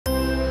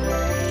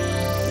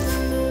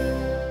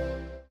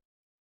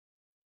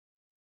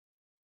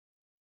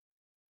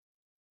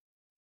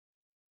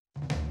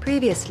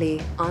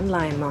Previously on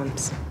Lion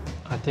Moms.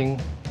 I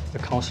think the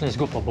counseling is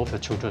good for both the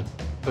children.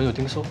 Don't you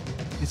think so?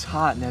 It's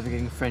hard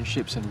navigating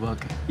friendships and work,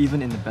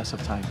 even in the best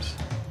of times.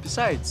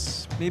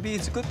 Besides, maybe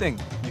it's a good thing.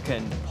 You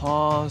can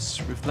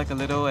pause, reflect a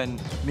little,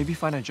 and maybe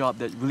find a job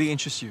that really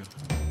interests you.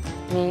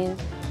 Min,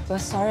 we're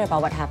sorry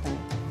about what happened.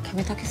 Can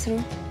we talk it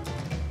through?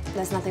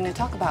 There's nothing to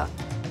talk about.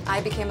 I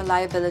became a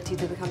liability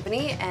to the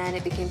company and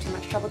it became too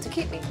much trouble to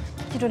keep me.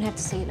 You don't have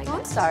to say it like that.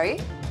 I'm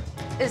sorry.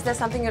 Is there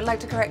something you'd like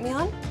to correct me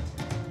on?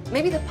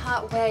 Maybe the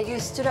part where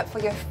you stood up for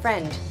your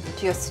friend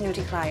to your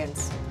snooty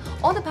clients.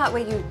 Or the part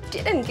where you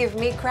didn't give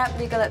me crap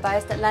legal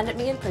advice that landed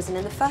me in prison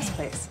in the first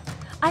place.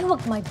 I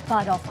worked my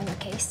butt off on your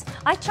case.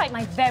 I tried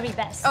my very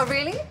best. Oh,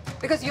 really?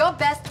 Because your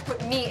best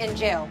put me in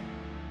jail.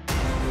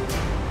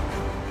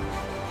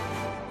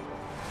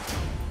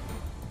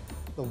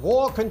 The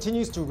war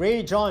continues to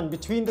rage on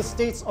between the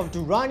states of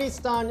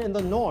Durranistan in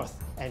the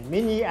north and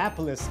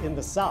Minneapolis in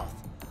the south.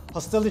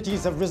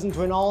 Hostilities have risen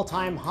to an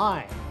all-time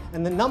high,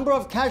 and the number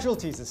of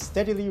casualties is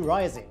steadily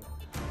rising.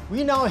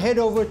 We now head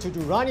over to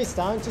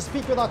Durranistan to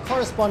speak with our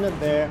correspondent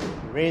there,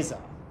 Reza.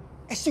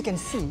 As you can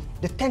see,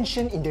 the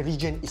tension in the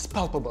region is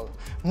palpable.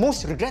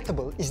 Most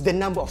regrettable is the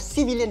number of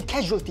civilian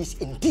casualties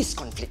in this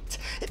conflict.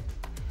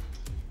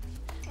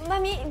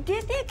 Mummy, do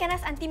you think you can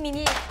ask Auntie Min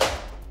Yi?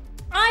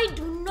 I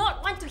do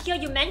not want to hear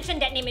you mention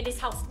that name in this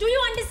house. Do you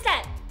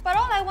understand? But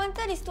all I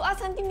wanted is to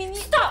ask Auntie Min Yi.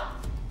 Stop!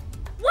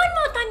 One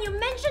more time you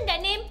mention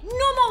that name,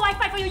 no more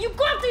Wi-Fi for you. You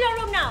go up to your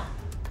room now.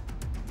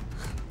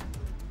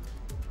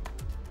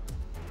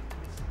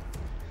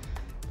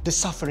 The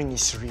suffering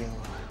is real.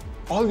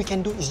 All we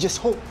can do is just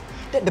hope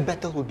that the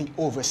battle will be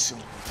over soon.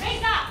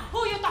 Reza, who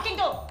are you talking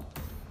to?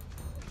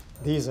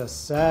 These are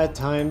sad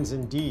times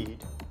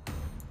indeed.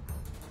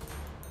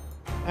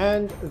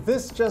 And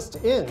this just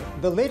in,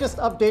 the latest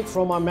update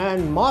from our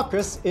man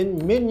Marcus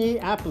in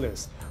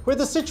Minneapolis, where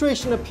the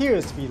situation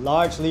appears to be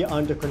largely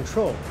under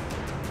control.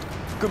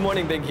 Good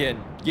morning, Beng Hian.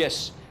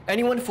 Yes,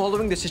 anyone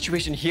following the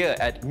situation here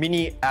at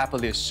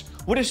Minneapolis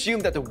would assume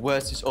that the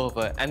worst is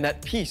over and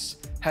that peace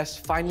has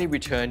finally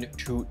returned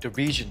to the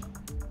region.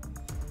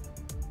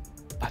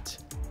 But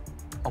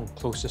on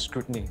closer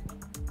scrutiny,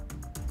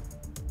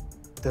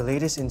 the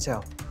latest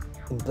intel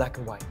in black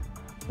and white.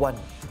 1.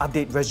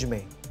 Update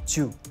resume.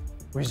 2.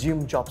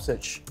 Resume job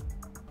search.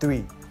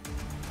 3.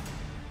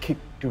 Kick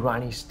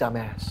Durrani's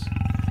dumbass.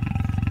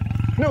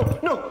 No,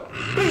 no,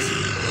 please!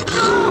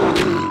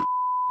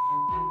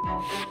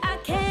 I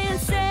can't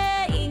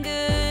say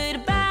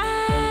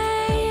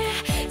goodbye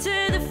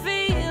to the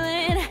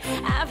feeling.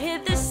 I've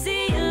hit the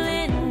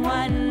ceiling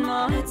one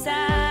more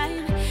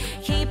time.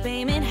 Keep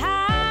aiming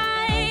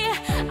high,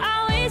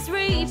 always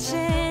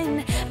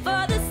reaching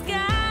for the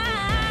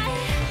sky.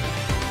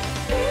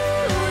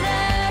 Through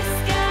the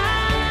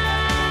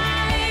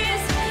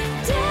skies,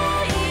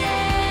 day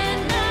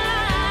and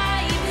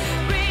night,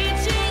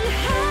 reaching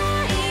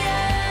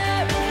higher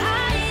and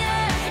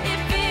higher. It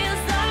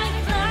feels like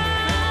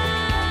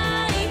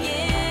flying,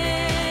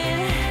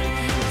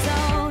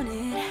 don't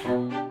it?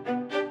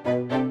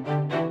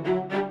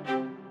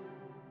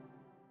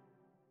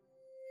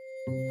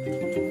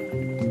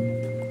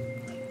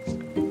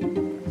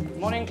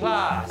 Morning,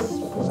 class.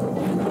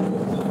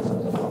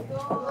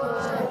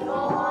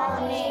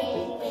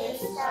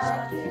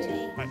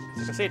 Right,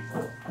 take a seat.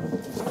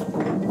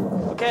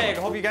 Okay, I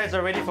hope you guys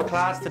are ready for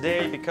class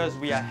today because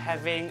we are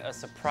having a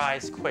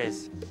surprise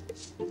quiz.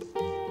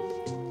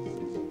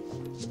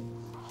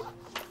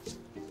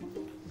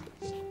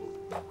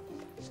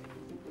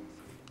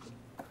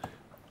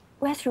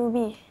 Where's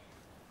Ruby?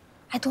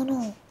 I don't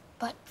know,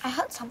 but I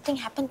heard something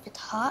happened with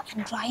her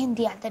and Ryan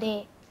the other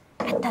day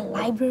at the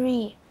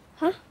library.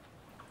 Huh?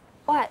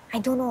 What? I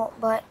don't know,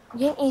 but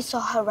Min Yi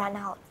saw her run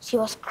out. She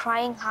was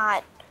crying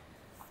hard.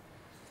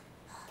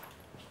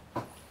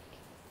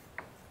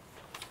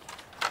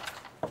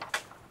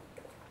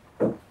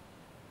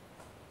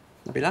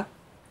 Nabillah?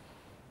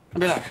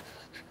 Nabillah?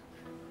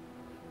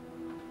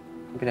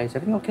 Nabillah, is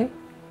everything okay?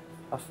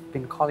 I've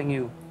been calling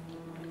you.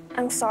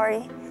 I'm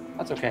sorry.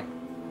 That's okay.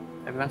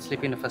 Everyone's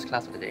sleeping in the first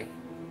class of the day.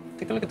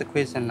 Take a look at the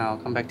quiz and I'll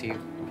come back to you,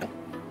 okay?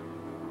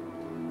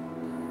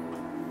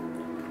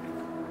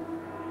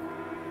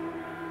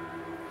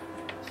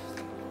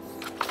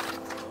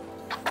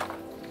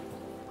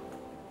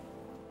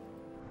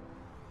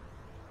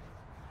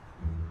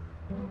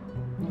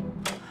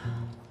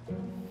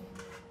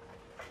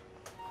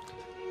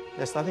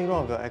 There's nothing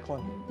wrong with the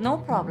aircon. No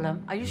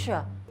problem. Are you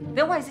sure?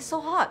 Then why is it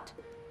so hot?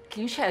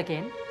 Can you check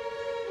again?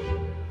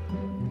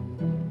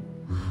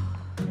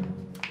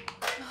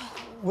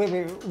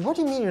 Wait, what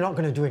do you mean you're not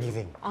going to do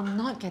anything? I'm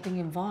not getting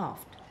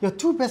involved. Your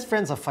two best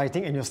friends are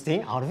fighting and you're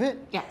staying out of it?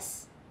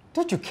 Yes.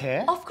 Don't you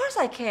care? Of course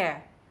I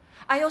care.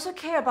 I also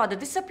care about the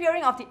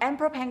disappearing of the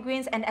emperor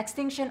penguins and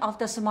extinction of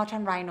the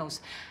Sumatran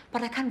rhinos.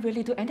 But I can't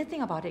really do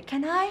anything about it,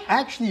 can I?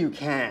 Actually, you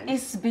can.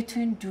 It's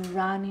between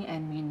Durrani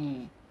and Min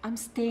Yi. I'm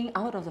staying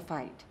out of the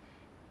fight.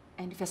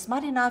 And if you're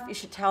smart enough, you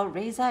should tell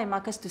Reza and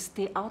Marcus to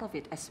stay out of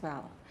it as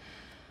well.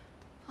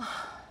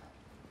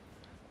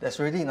 There's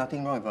really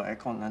nothing wrong with your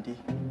aircon, Auntie.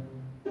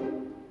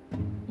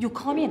 You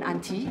call me an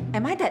auntie?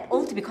 Am I that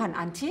old to be called an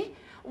auntie?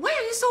 Why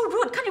are you so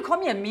rude? Can't you call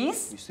me a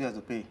miss? You still have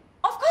to pay.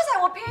 Of course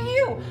I will pay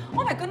you.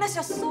 Oh my goodness,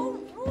 you're so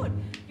rude.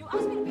 You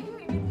asked me to pay you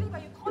immediately,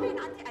 but you call me an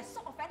auntie. I'm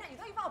so offended. You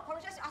don't even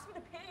apologize. You asked me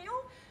to pay you.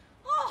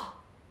 Oh.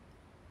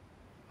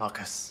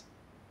 Marcus,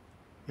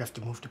 you have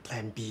to move to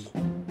plan B.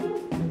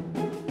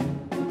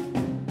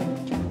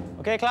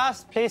 Okay,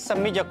 class, please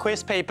submit your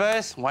quiz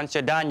papers. Once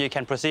you're done, you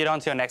can proceed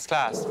on to your next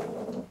class.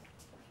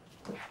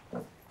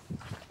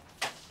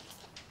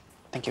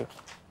 Thank you.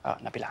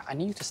 Nabillah, I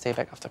need you to stay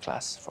back after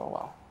class for a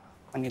while.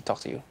 I need to talk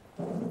to you.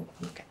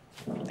 Okay.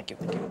 Thank you.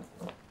 Thank you.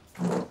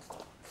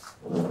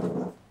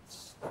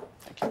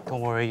 Thank you.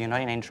 Don't worry, you're not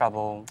in any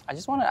trouble. I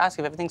just want to ask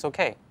if everything's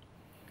okay.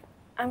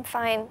 I'm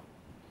fine.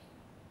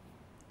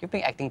 You've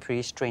been acting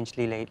pretty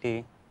strangely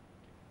lately.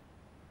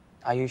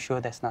 Are you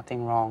sure there's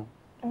nothing wrong?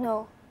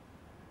 No.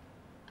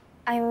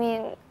 I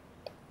mean,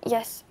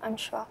 yes, I'm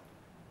sure.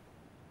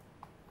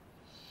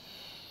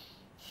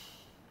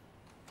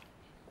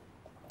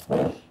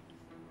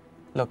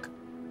 Look,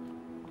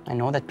 I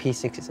know that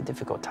P6 is a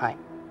difficult time.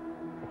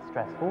 It's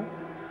stressful,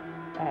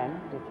 and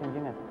you're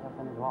changing as a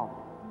person as well.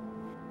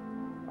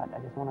 But I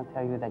just want to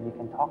tell you that you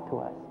can talk to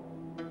us.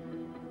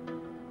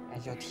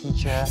 As your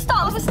teacher...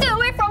 Stop! Stay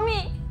away from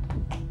me!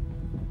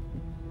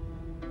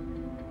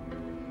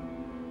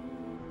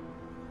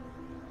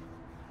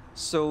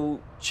 So,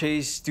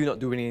 Chase still not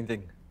doing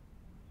anything?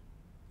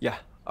 Yeah,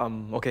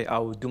 okay,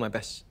 I'll do my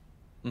best.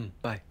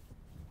 Bye.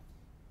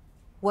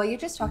 Were you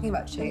just talking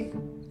about Che?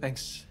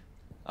 Thanks.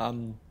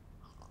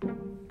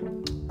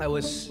 I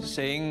was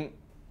saying,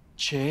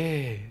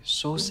 Che,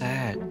 so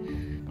sad.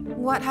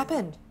 What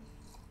happened?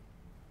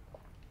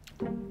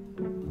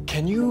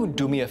 Can you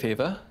do me a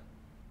favor?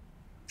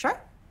 Sure.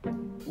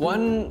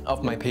 One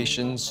of my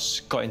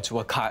patients got into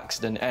a car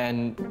accident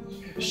and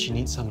she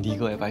needs some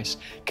legal advice.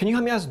 Can you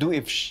help me ask Do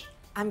if she...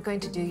 I'm going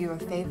to do you a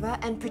favor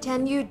and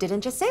pretend you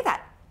didn't just say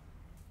that.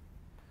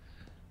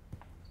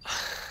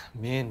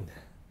 Min,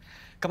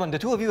 come on, the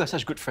two of you are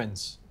such good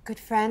friends. Good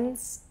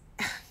friends?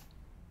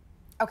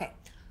 Okay.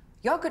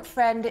 Your good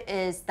friend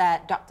is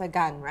that Dr.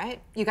 Gan, right?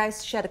 You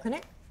guys share the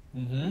clinic?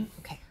 Mm-hmm.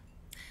 Okay.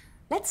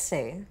 Let's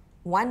say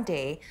one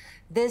day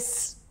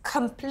this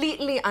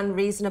completely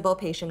unreasonable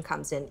patient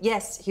comes in.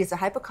 Yes, he's a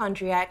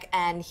hypochondriac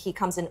and he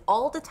comes in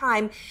all the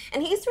time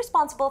and he's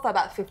responsible for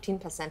about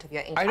 15% of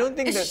your income. I don't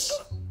think that's...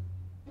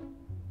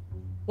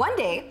 One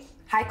day,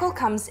 Heikel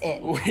comes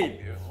in.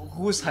 Wait,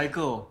 who's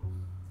Heikel?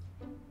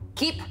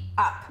 Keep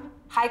up.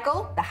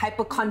 Heikel, the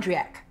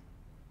hypochondriac.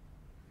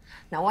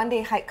 Now, one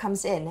day, Heike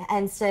comes in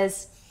and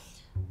says,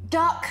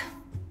 Doc,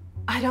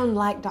 I don't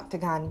like Dr.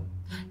 Gan.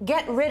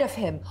 Get rid of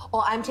him,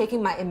 or I'm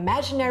taking my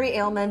imaginary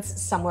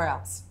ailments somewhere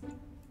else.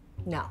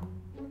 Now,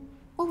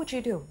 what would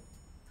you do?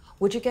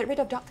 Would you get rid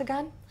of Dr.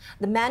 Gan?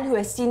 The man who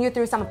has seen you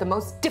through some of the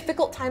most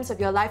difficult times of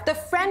your life, the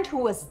friend who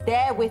was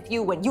there with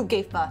you when you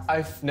gave birth.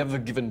 I've never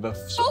given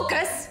birth, so...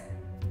 Focus!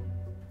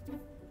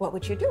 What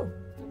would you do?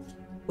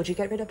 Would you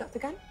get rid of Dr.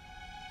 Gan?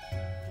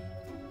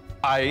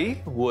 I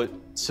would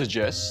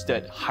suggest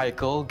that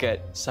Heikel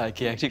get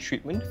psychiatric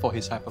treatment for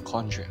his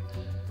hypochondria.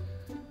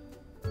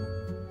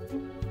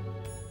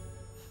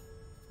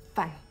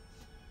 Fine.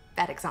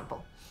 Bad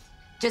example.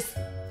 Just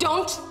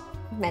don't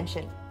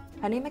mention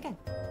her name again.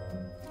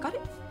 Got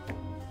it?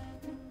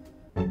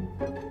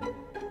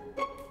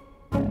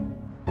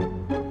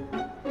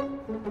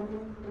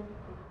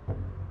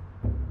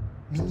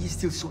 Min Yi's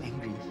still so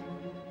angry.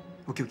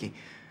 Okay.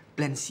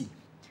 Plan C.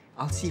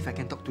 I'll see if I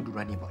can talk to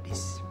Durrani about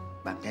this.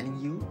 But I'm telling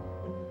you,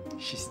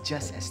 she's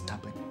just as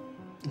stubborn.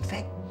 In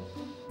fact,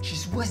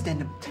 she's worse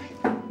than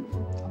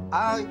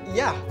a...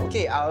 yeah,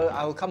 okay,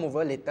 I'll come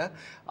over later.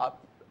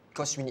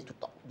 Because we need to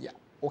talk. Yeah,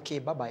 okay,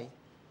 bye-bye.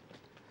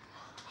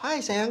 Hi,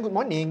 sayang, good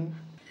morning.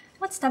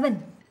 What's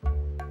stubborn?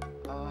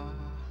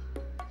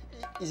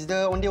 It's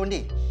the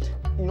onde-onde.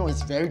 You know,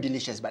 it's very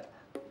delicious, but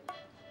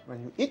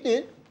when you eat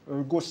it, it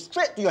will go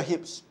straight to your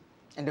hips.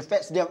 And the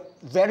fats, they're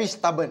very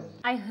stubborn.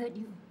 I heard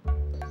you.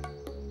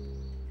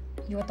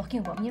 You were talking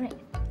about me, right?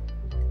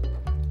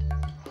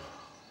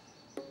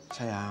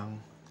 Sayang,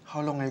 how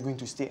long are you going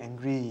to stay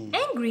angry?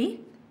 Angry?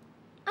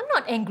 I'm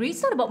not angry.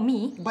 It's not about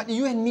me. But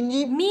you and Min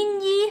Yi...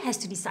 Min Yi has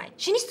to decide.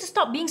 She needs to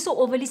stop being so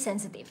overly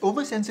sensitive.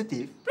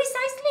 Oversensitive?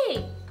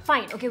 Precisely.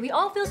 Fine, okay, we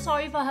all feel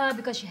sorry for her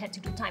because she had to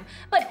do time.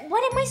 But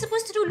what am I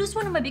supposed to do? Lose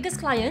one of my biggest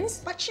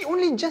clients? But she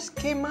only just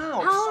came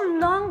out. How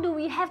long do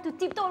we have to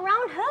tiptoe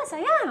around her,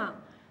 sayang?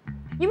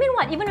 You mean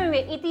what? Even when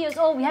we're 80 years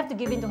old, we have to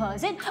give in to her,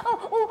 is it?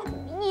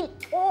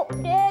 Oh,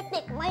 there,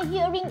 take my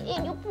hearing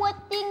aid. You poor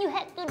thing, you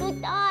had to do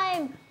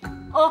time.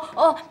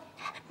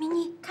 Min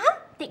Yi, come.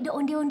 Take the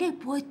onde-onde.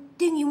 Poor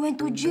thing, you went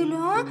to jail,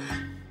 huh?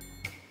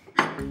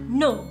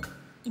 No.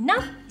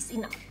 Enough is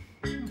enough.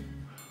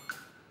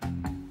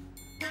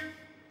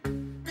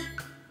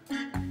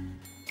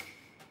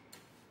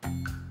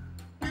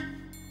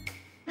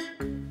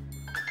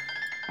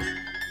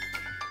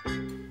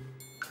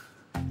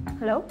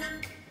 Hello?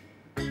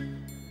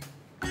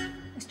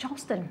 It's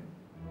Charleston.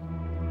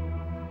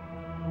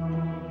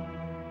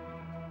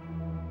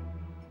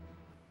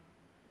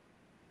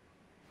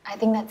 I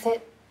think that's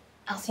it.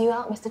 I'll see you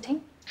out, Mr.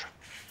 Ting.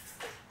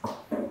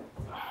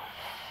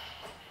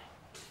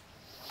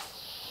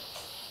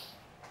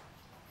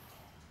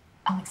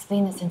 I'll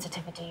explain the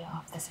sensitivity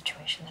of the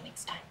situation the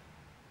next time.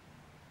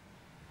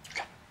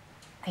 Okay.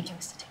 Thank you,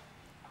 Mr. Ting.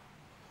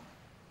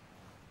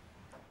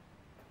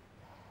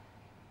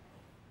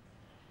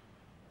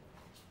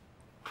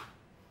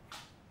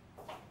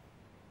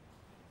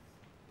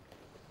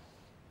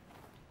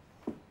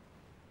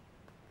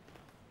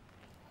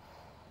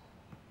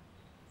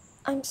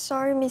 I'm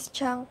sorry, Miss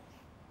Chang.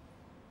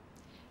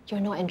 You're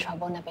not in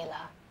trouble,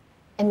 Nabillah.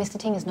 And Mr.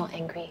 Ting is not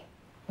angry.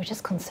 We're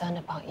just concerned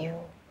about you.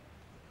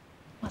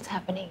 What's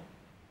happening?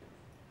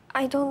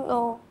 I don't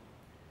know.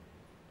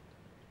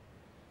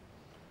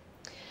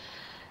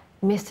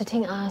 Mr.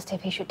 Ting asked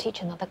if he should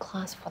teach another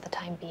class for the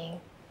time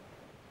being.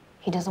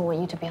 He doesn't want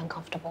you to be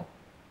uncomfortable.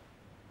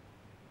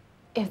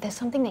 If there's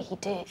something that he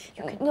did,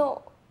 you can...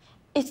 No,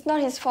 it's not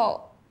his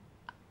fault.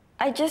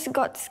 I just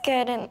got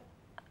scared and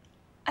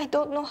I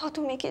don't know how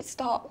to make it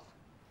stop.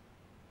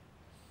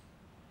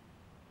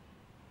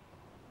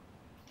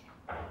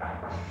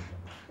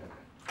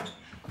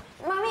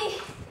 Mommy!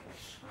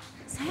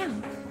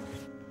 Sayang.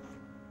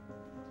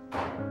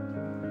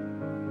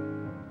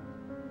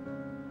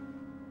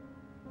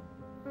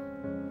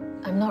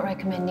 I'm not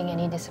recommending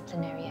any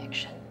disciplinary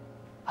action,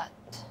 but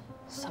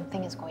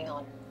something is going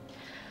on.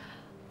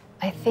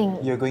 I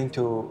think... You're going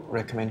to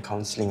recommend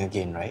counseling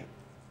again, right?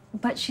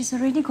 But she's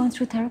already gone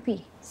through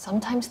therapy.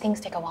 Sometimes things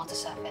take a while to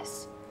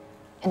surface,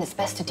 and it's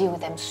best to deal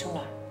with them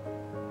sooner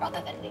rather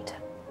than later.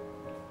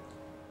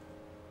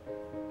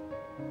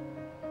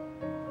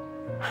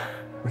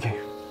 Okay.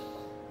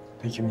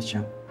 Thank you, Miss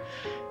Chang.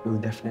 We'll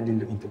definitely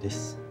look into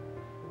this.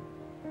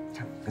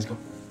 Come, let's go.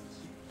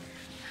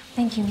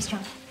 Thank you, Miss Chang.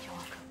 You're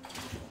welcome.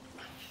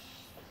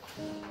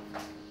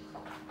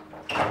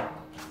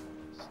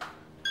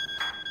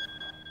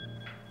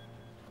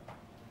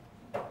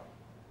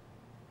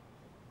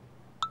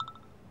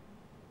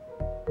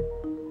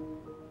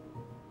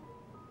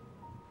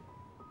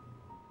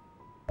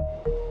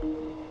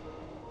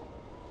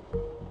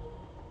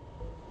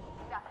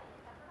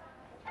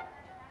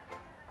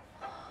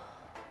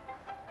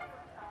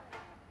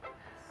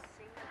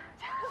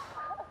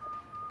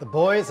 The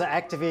boys are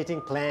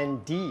activating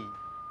Plan D.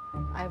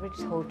 I already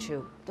told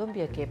you, don't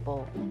be a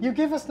capo. You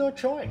give us no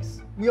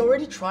choice. We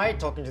already tried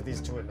talking to these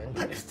two women,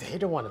 but if they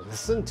don't want to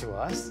listen to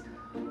us,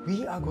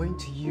 we are going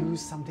to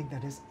use something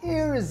that is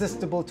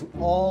irresistible to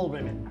all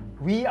women.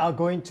 We are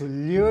going to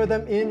lure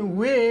them in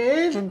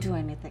with... Don't do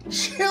anything.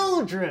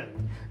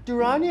 Children!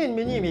 Durrani and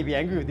Min Yi may be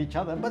angry with each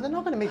other, but they're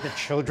not going to make the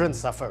children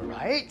suffer,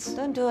 right?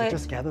 Don't do it.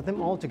 Just gather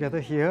them all together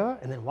here,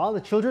 and then while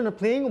the children are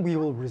playing, we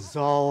will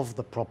resolve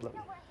the problem.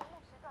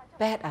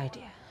 Bad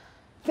idea.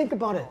 Think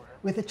about it.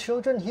 With the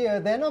children here,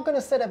 they're not going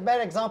to set a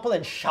bad example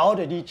and shout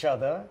at each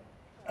other.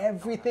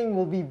 Everything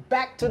will be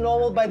back to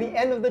normal by the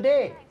end of the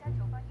day.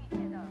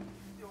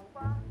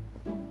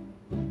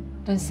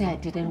 Don't say I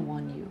didn't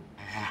warn you.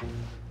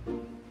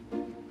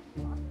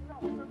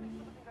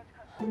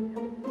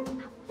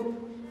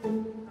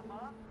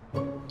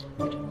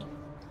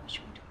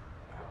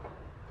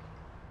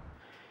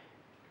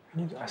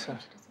 We need to ask her.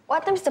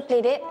 What time's the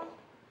play date?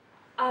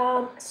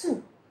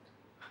 Soon.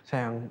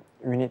 Sayang,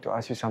 we need to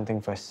ask you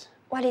something first.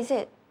 What is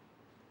it?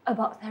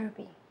 About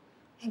therapy.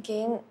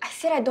 Again, I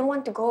said I don't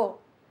want to go.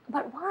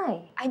 But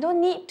why? I don't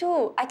need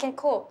to. I can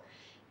cope.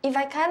 If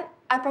I can't,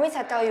 I promise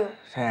I'll tell you.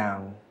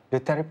 Sayang, the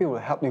therapy will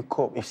help you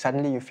cope if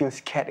suddenly you feel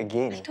scared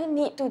again. I don't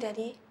need to,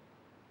 Daddy.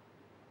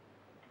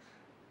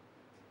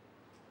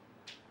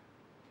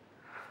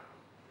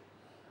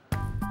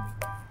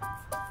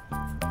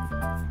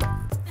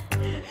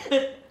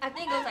 I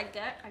think it goes like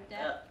that, like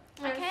that.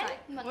 Okay.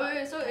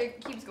 Wait, so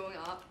it keeps going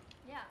up?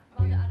 Yeah.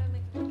 While the other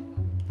makes it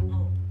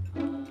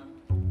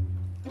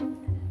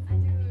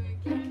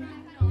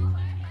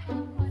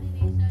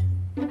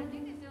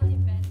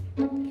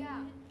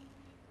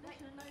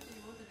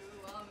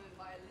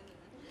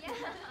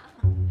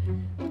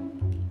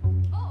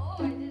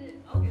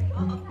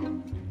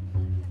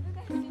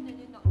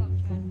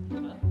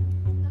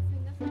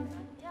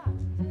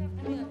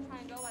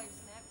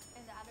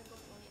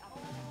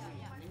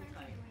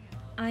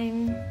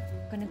I'm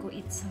gonna go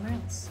eat somewhere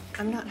else.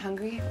 I'm not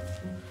hungry.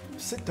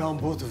 Sit down,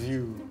 both of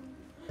you.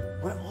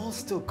 We're all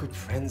still good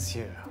friends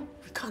here.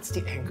 We can't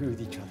stay angry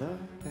with each other.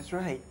 That's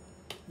right.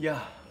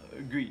 Yeah,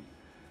 agreed.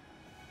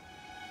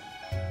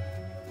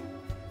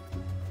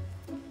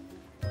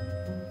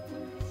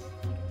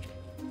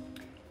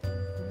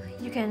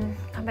 You can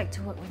come back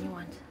to work when you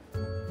want.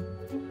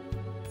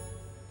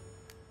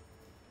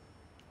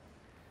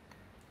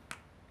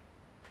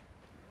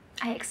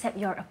 I accept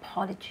your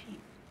apology.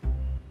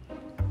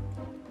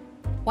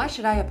 Why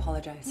should I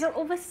apologize? You're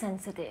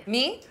oversensitive.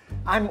 Me?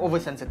 I'm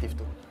oversensitive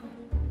too.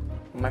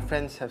 My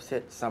friends have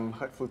said some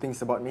hurtful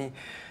things about me,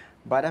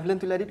 but I've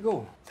learned to let it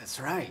go. That's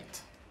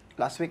right.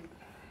 Last week,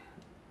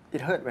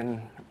 it hurt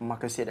when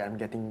Marcus said that I'm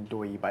getting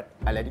doughy, but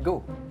I let it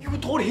go. You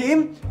told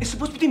him? It's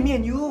supposed to be me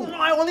and you. No,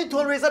 I only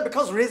told Reza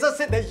because Reza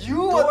said that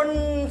you...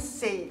 Don't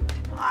say it.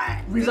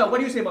 Reza, what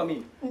do you say about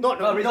me? No,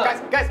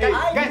 Reza.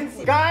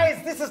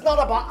 Guys, this is not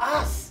about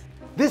us.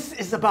 This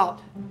is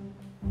about...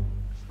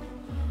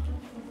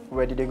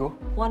 Where did they go?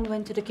 One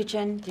went to the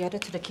kitchen, the other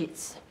to the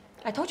kids.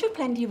 I told you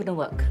plan D wouldn't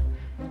work.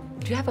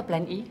 Do you have a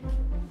plan E?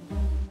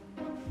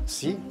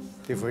 See,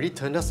 they've already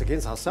turned us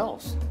against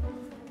ourselves.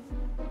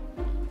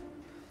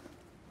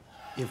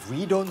 If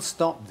we don't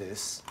stop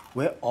this,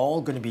 we're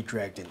all going to be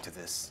dragged into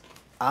this.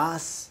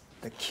 Us,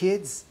 the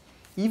kids,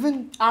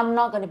 even... I'm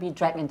not going to be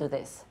dragged into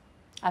this.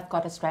 I've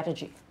got a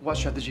strategy. What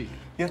strategy?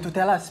 You have to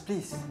tell us,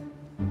 please.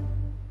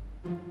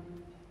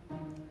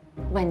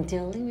 When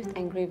dealing with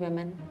angry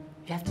women,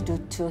 you have to do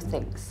two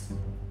things.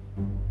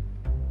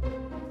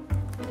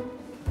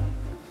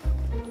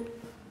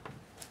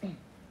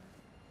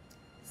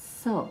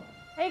 So,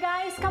 Hey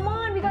guys, come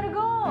on, we gotta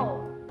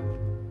go.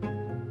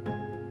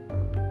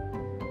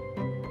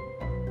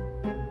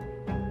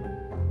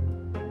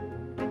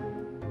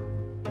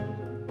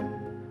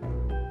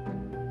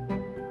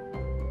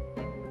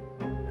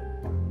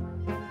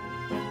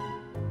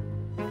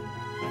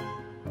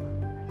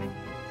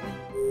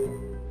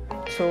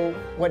 So,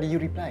 what did you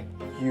reply?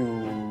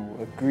 You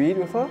agreed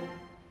with her?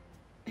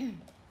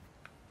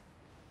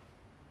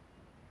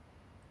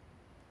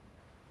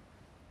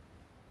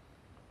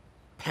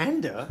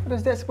 Panda? What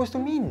is that supposed to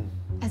mean?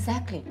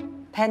 exactly.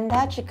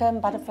 Panda, chicken,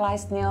 butterfly,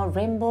 snail,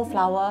 rainbow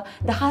flower.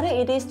 The harder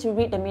it is to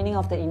read the meaning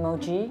of the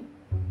emoji,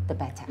 the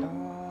better.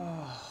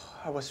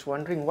 I was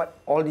wondering what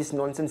all these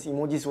nonsense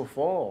emojis were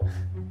for.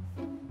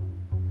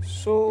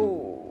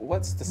 So,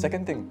 what's the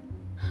second thing?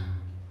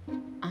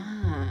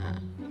 Ah.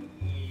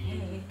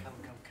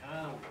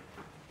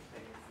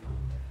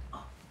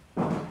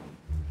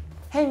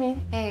 Hey,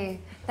 Min. Hey,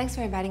 thanks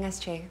for inviting us,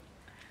 Che.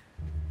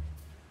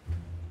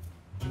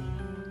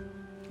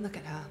 Look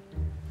at her.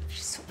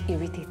 She's so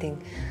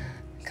irritating.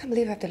 I can't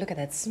believe I have to look at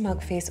that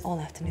smug face all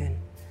afternoon.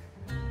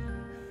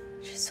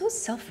 She's so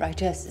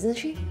self-righteous, isn't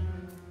she?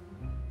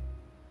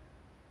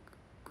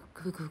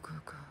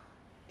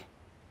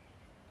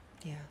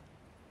 Yeah,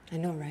 I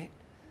know, right?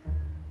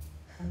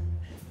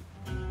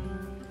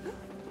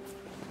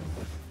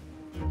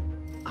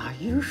 Are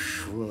you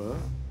sure?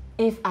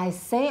 If I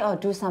say or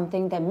do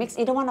something that makes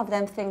either one of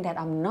them think that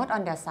I'm not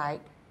on their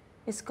side,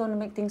 it's going to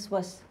make things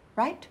worse,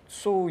 right?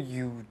 So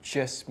you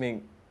just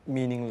make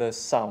meaningless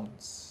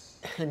sounds.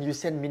 And you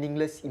send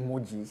meaningless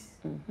emojis.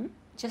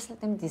 Just let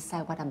them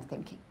decide what I'm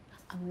thinking.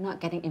 I'm not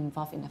getting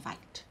involved in the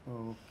fight.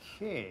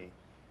 Okay.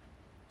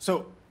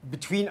 So,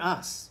 between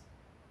us,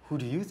 who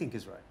do you think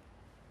is right?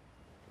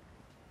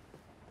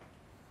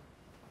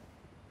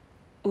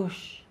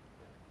 Oosh.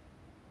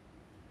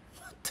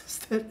 What does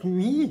that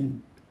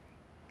mean?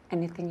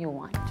 Anything you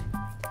want.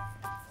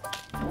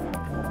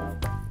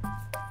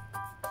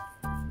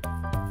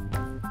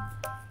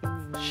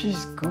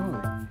 She's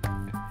good.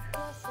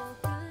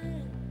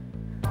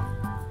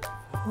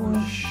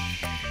 Whoosh.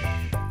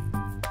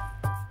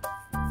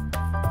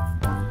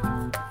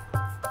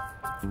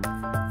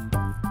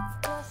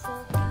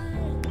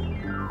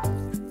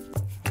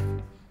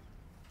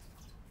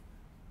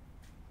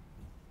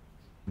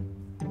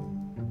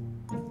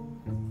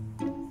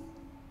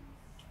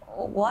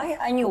 Why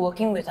aren't you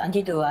working with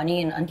Auntie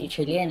Durrani and Auntie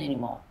Chilean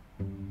anymore?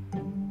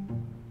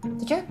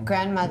 Did your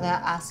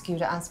grandmother ask you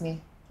to ask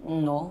me?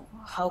 No.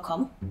 How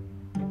come?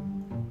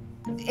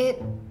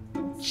 It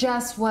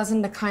just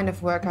wasn't the kind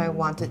of work I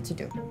wanted to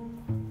do.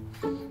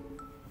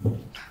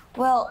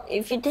 Well,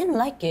 if you didn't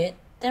like it,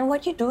 then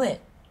why'd you do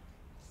it?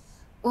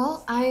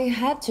 Well, I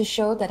had to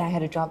show that I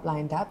had a job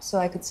lined up so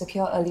I could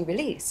secure early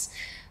release.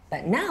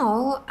 But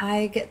now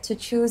I get to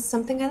choose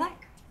something I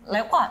like.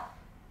 Like what?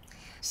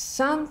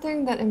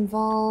 Something that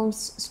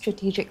involves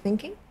strategic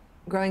thinking,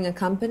 growing a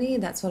company,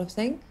 that sort of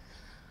thing.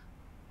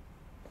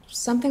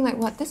 Something like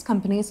what this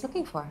company is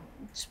looking for.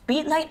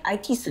 Speedlight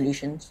IT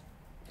Solutions.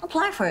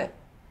 Apply for it.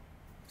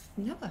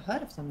 Never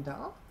heard of them,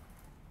 though.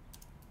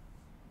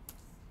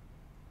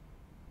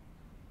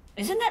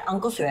 Isn't that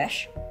Uncle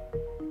Suresh?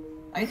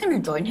 Are you gonna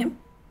join him?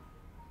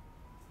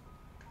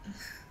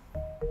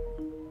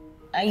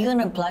 Are you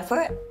gonna apply for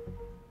it?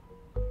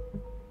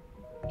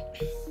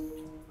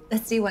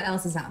 Let's see what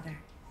else is out there.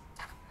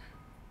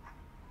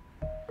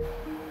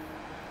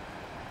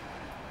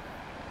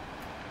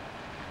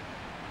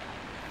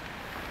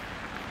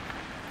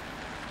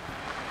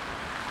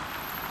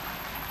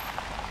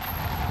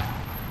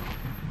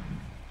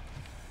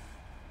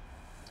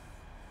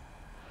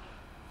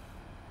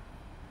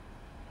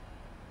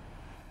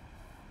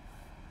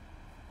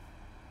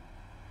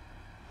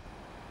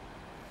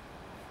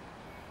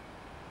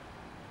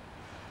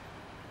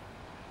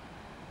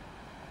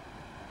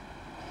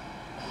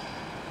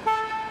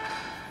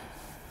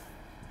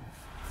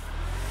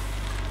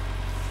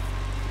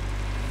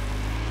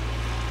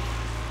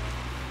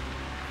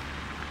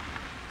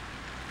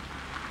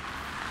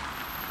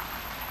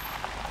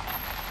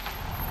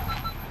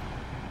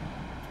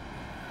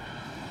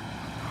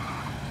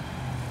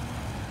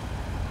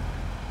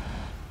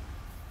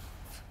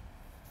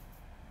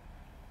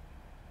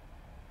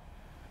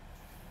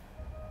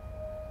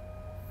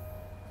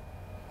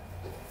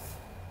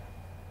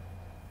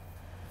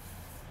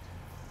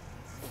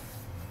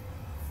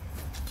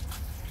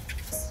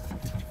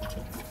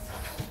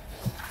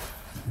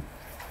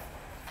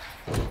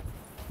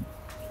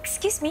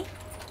 Excuse me.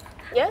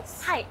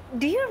 Yes? Hi,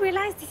 do you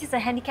realize this is a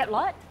handicap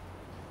lot?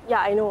 Yeah,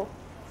 I know.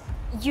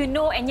 You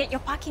know, and yet you're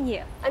parking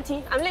here.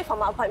 Auntie, I'm late for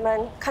my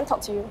appointment. Can't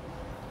talk to you.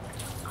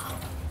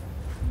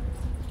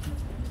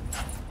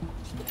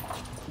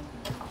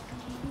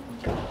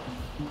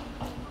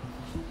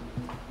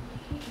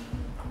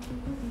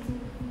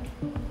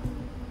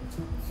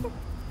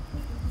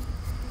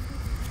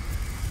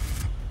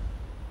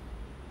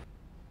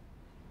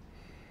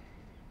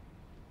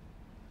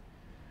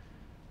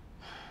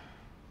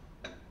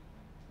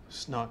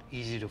 It's not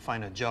easy to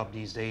find a job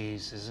these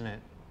days, isn't it?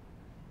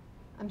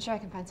 I'm sure I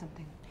can find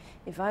something.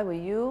 If I were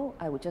you,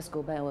 I would just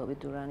go back and work with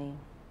Durrani.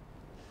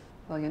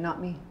 Well, you're not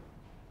me.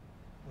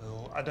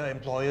 Will other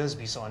employers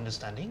be so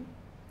understanding?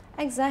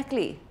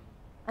 Exactly.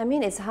 I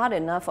mean, it's hard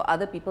enough for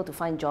other people to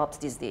find jobs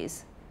these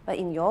days. But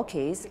in your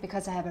case...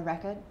 Because I have a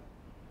record?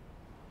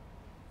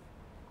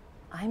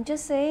 I'm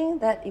just saying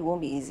that it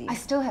won't be easy. I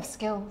still have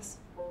skills.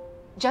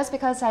 Just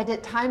because I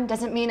did time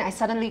doesn't mean I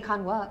suddenly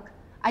can't work.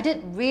 I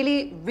did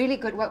really, really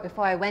good work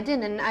before I went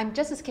in, and I'm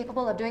just as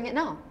capable of doing it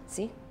now.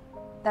 See?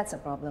 That's a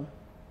problem.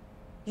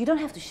 You don't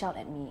have to shout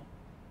at me.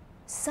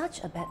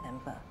 Such a bad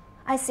temper.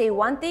 I say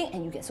one thing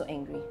and you get so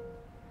angry.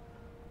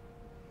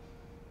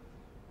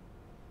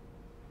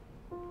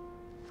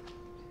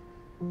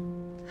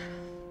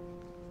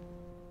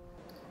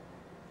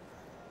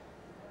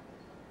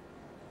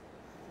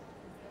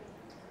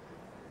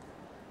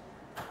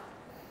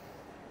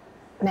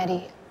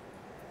 Maddie,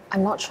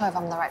 I'm not sure if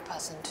I'm the right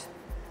person to.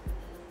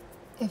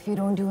 If you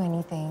don't do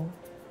anything,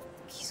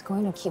 he's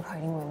going to keep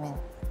hurting women.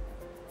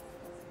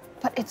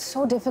 But it's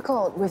so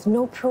difficult with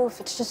no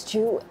proof. It's just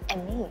you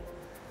and me.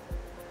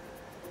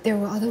 There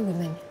were other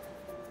women.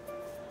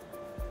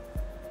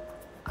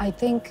 I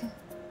think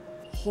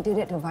he did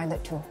it to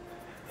Violet too.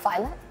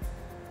 Violet?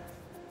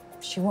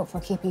 She worked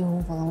for KP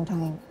Home for a long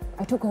time.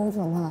 I took over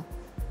from her.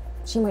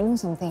 She might know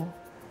something.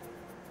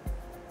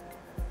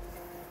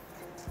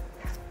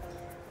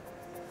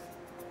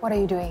 What are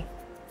you doing?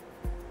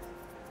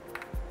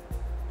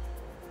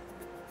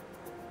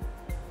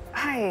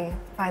 Hi,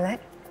 Violet.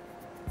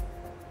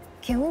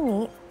 Can we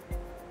meet?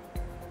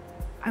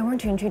 I want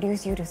to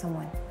introduce you to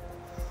someone.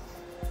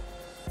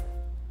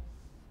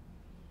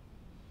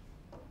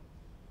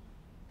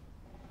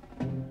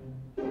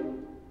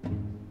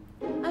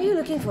 Are you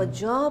looking for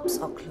jobs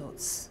or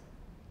clothes?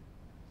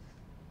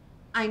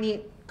 I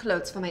need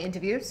clothes for my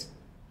interviews.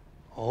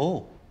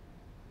 Oh,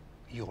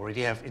 you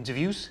already have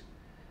interviews?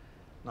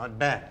 Not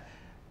bad.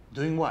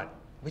 Doing what?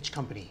 Which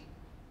company?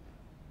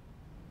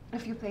 A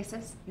few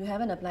places. You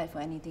haven't applied for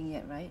anything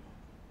yet, right?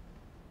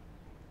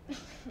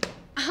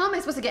 How am I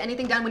supposed to get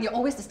anything done when you're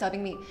always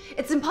disturbing me?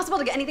 It's impossible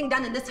to get anything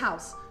done in this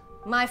house.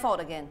 My fault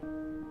again.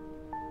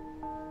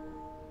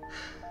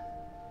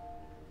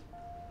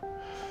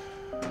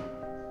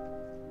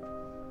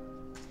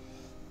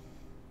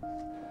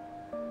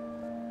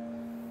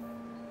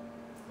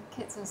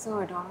 Kids are so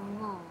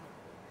adorable.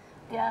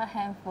 They are a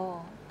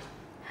handful.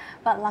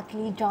 But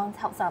luckily, John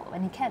helps out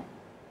when he can.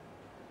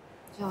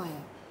 Joy.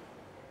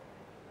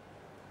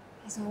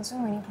 He's on so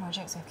many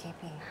projects with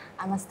KP.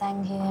 I must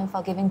thank him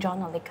for giving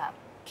John a leg up.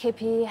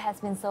 KP has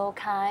been so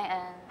kind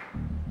and...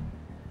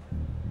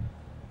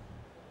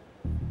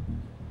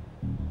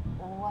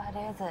 What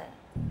is it?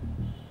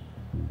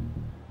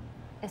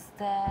 Is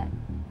there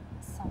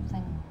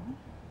something wrong?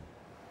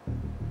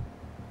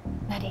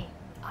 Maddie,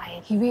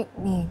 he raped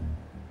me,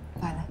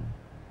 Violet.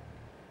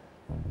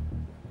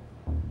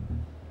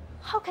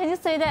 How can you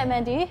say that,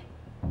 Mandy?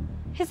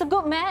 He's a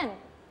good man.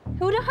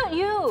 He wouldn't hurt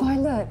you.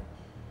 Violet,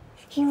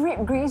 he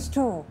raped Grace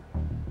too.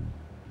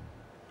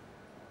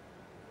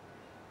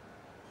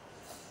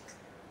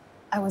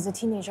 I was a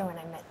teenager when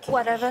I met KP.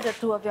 Whatever the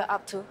two of you are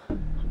up to,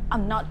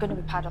 I'm not going to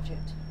be part of it.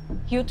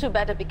 You two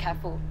better be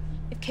careful.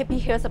 If KP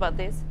hears about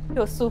this,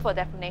 he'll sue for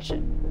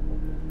defamation.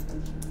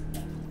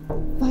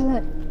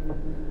 Violet.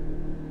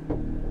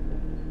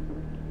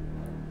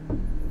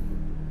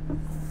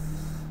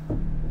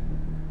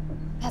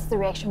 That's the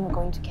reaction we're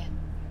going to get.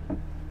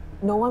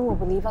 No one will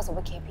believe us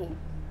over KP.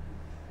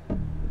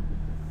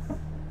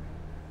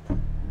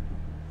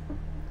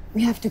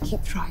 We have to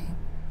keep trying.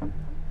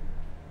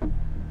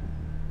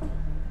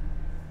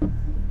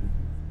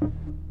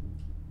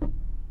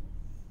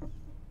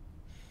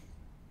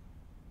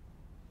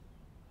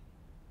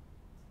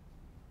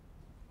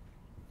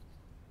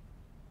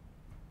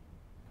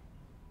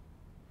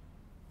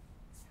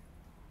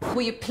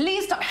 Will you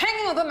please stop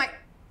hanging over my...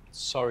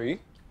 Sorry.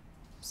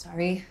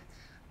 Sorry.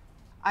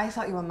 I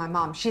thought you were my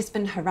mom. She's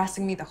been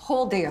harassing me the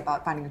whole day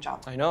about finding a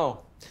job. I know.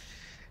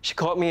 She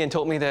called me and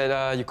told me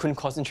that you couldn't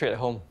concentrate at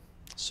home.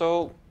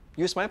 So,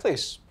 use my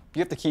place. You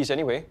have the keys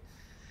anyway.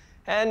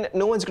 And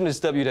no one's going to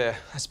disturb you there,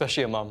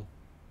 especially your mom.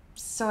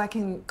 So I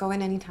can go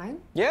in anytime?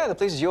 Yeah, the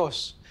place is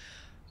yours.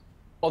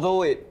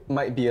 Although it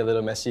might be a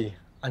little messy.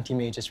 Auntie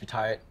May just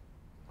retired.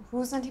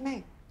 Who's Auntie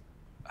May?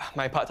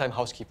 My part-time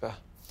housekeeper.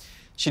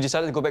 She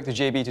decided to go back to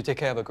JB to take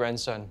care of her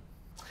grandson.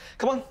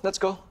 Come on, let's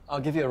go.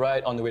 I'll give you a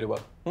ride on the way to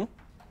work.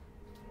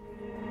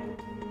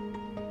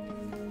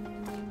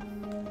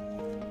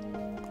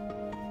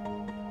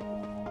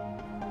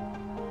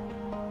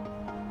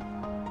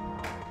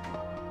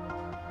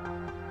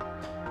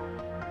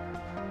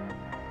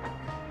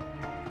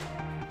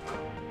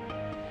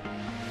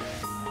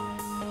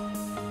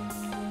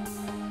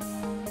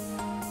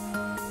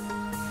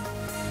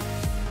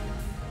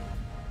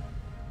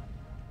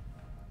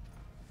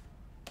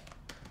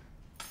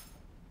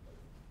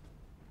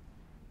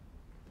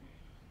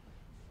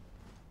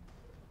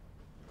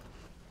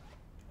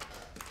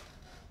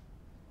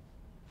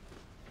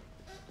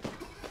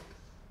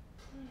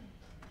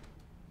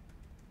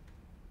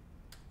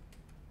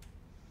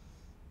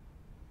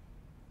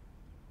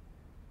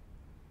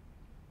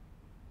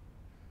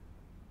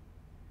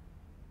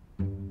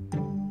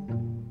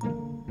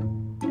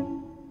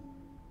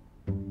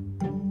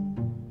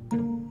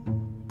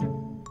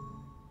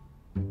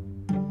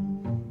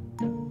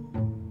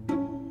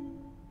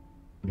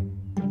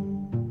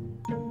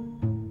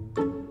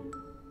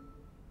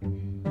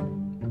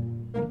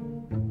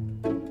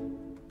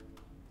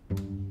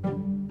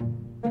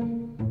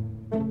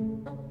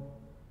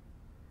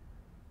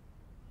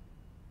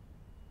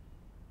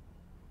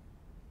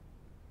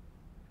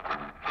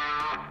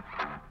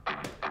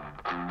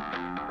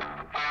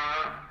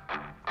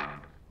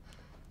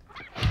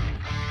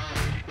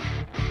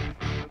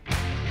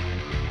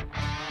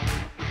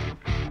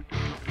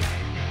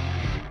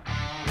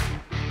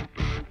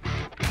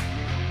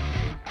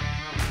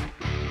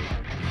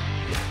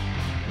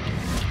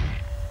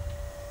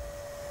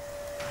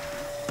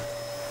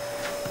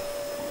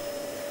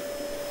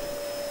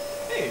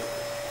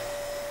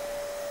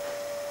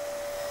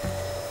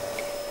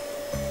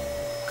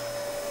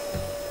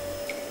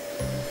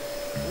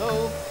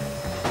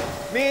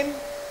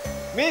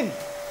 Min!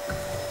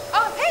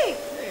 Oh, hey!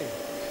 Hey.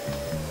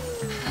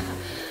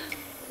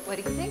 What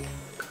do you think?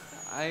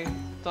 I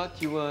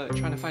thought you were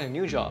trying to find a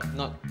new job,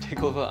 not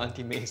take over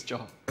Auntie May's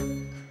job.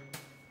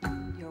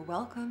 You're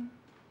welcome.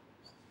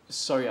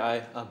 Sorry,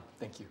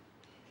 thank you.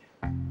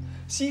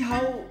 See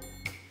how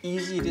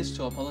easy it is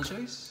to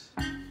apologize?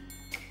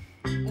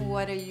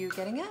 What are you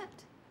getting at?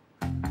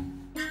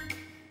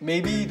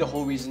 Maybe the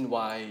whole reason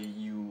why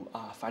you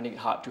are finding it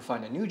hard to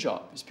find a new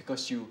job is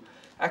because you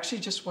actually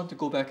just want to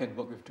go back and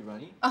work with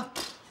Durrani. Oh.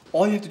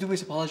 All you have to do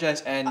is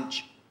apologize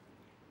and...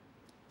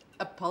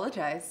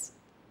 Apologize?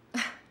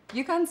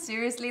 You can't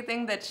seriously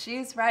think that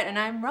she's right and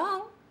I'm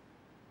wrong?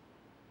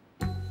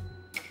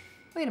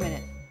 Wait a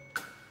minute.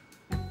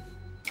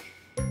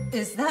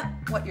 Is that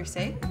what you're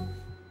saying?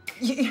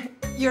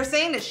 You're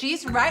saying that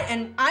she's right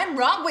and I'm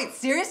wrong? Wait,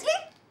 seriously?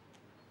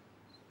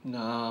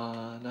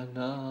 Nah.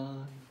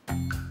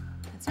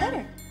 That's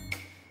better.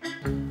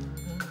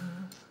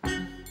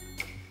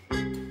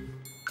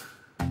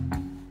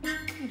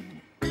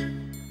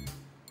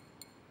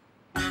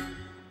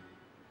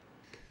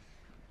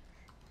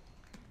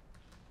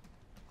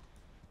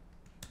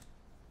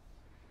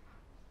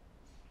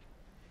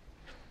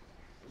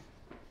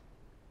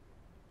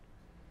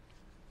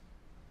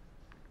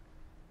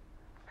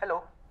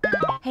 Hello.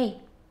 Hey,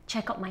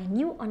 check out my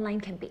new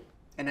online campaign.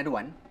 Another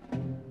one?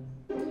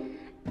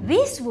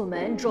 This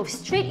woman drove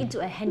straight into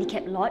a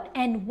handicapped lot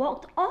and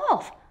walked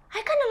off.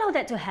 I can't allow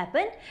that to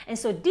happen. And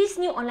so this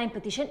new online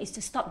petition is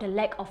to stop the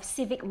lack of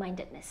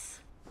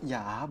civic-mindedness.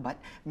 Yeah, but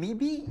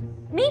maybe...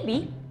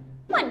 Maybe?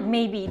 What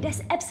maybe?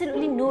 There's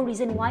absolutely no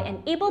reason why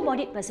an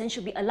able-bodied person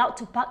should be allowed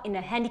to park in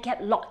a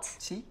handicapped lot.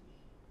 See?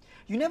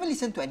 You never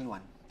listen to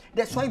anyone.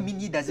 That's why Min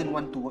Yi doesn't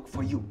want to work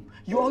for you.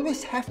 You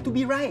always have to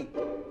be right.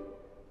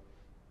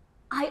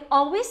 I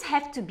always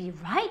have to be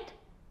right?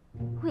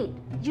 Wait,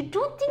 you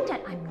don't think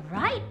that I'm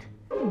right?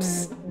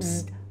 Bzz,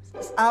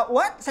 bzz.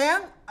 What,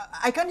 sayang?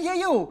 I can't hear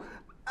you.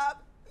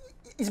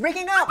 It's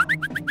breaking up.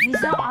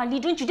 Reza,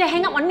 Ali, don't you dare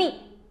hang up on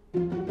me.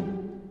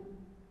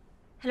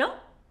 Hello?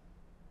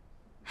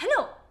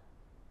 Hello?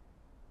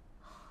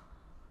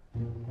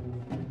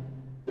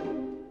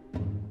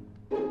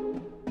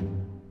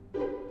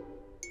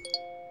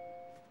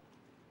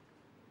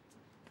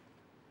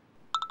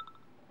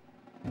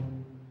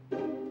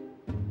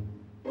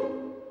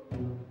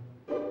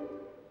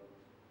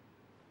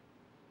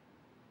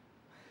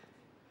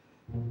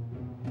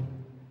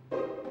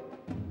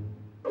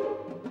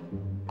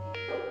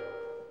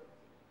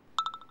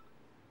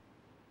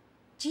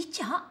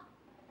 Cicak?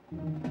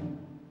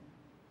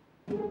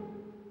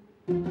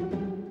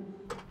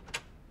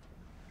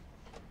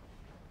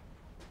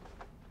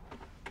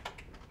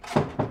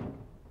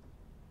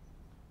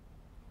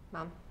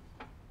 Mom.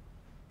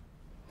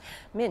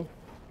 Min,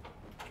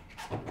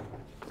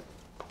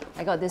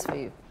 I got this for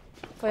you,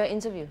 for your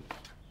interview.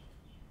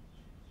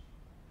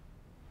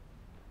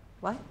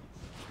 What?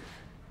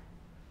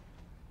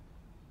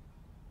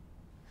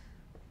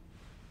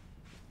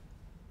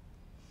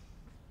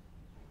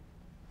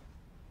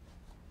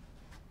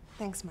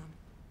 Thanks, Mom.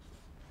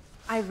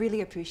 I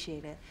really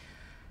appreciate it.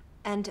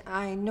 And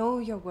I know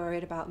you're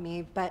worried about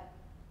me, but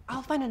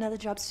I'll find another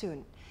job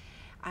soon.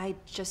 I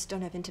just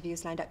don't have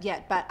interviews lined up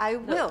yet, but I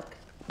will. Look,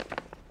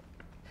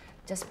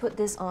 just put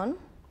this on.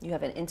 You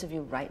have an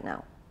interview right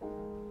now.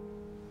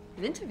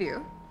 An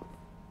interview?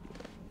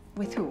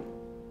 With who?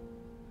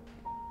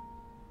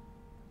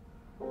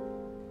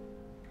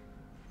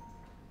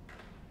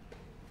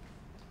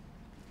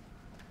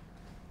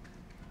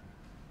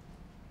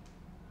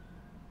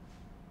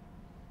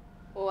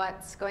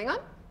 What's going on?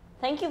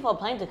 Thank you for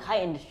applying to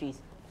Kai Industries.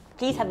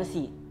 Please have a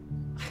seat.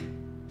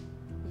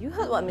 You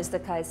heard what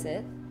Mr. Kai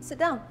said. Sit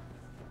down.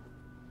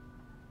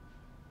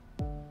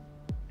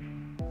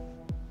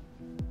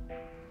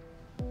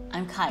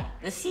 I'm Kai,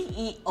 the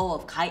CEO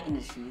of Kai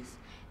Industries,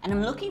 and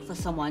I'm looking for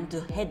someone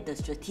to head the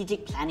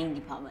strategic planning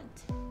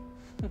department.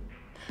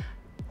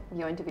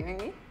 You're interviewing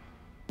me?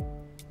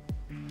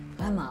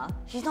 Grandma,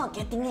 she's not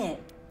getting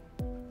it.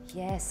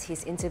 Yes,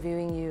 he's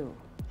interviewing you.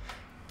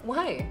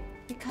 Why?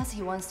 Because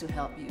he wants to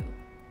help you.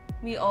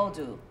 We all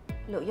do.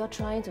 Look, you're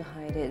trying to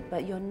hide it,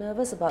 but you're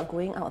nervous about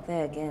going out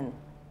there again.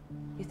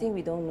 You think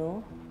we don't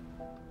know?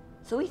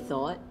 So we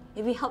thought,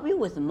 if we help you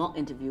with the mock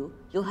interview,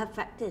 you'll have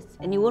practice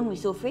and you won't be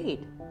so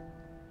afraid.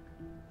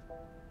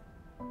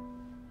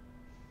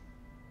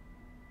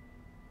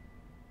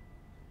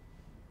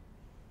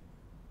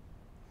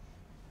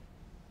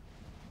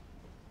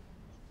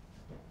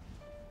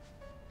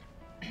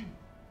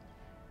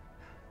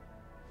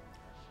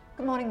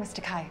 Good morning,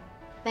 Mr. Kai.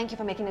 Thank you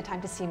for making the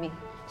time to see me.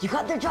 You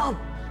got the job!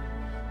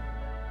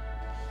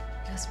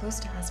 You're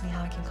supposed to ask me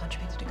how I can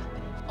contribute to the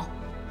company. Oh,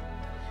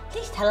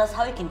 please tell us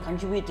how you can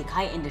contribute to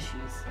Kai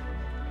Industries.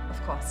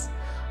 Of course.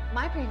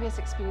 My previous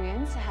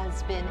experience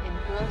has been in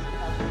growth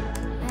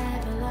development.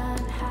 Never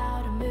learned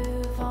how to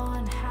move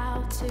on,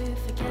 how to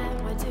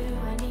forget. Why do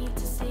I need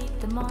to seek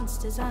the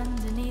monsters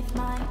underneath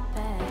my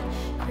bed?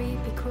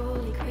 Creepy,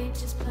 crawly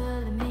creatures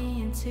pulling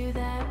me into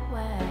their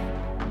web.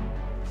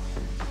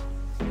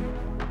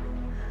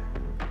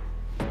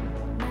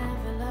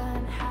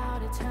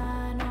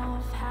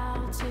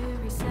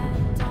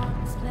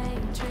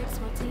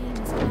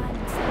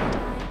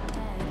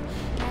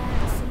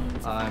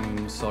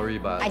 sorry,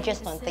 but I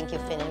just don't think you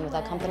fit in with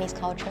our company's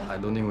culture. I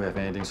don't think we have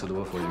anything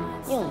suitable for you.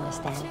 You'll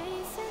understand.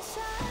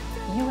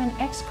 You an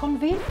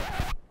ex-convict?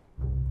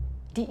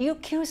 Did you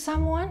kill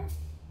someone?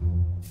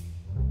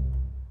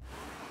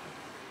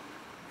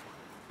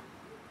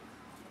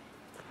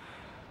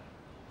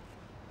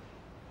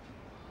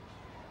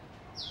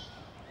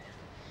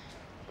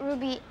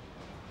 Ruby,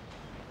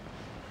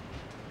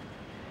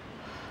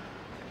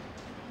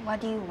 what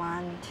do you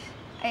want?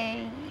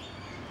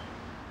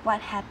 What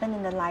happened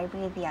in the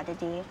library the other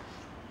day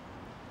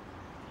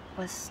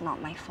was not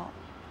my fault.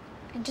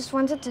 I just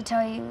wanted to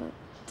tell you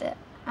that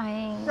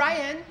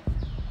Ryan,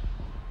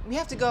 we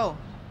have to go.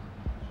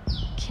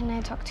 Can I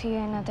talk to you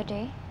another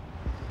day?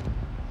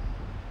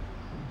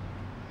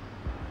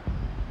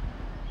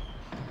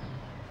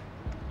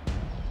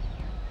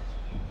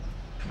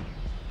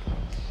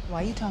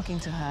 Why are you talking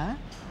to her?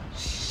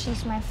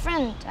 She's my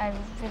friend. I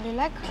really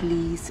like her.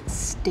 Please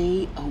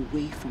stay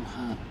away from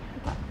her.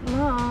 But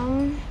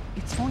Mom...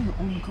 It's for your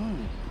own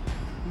good.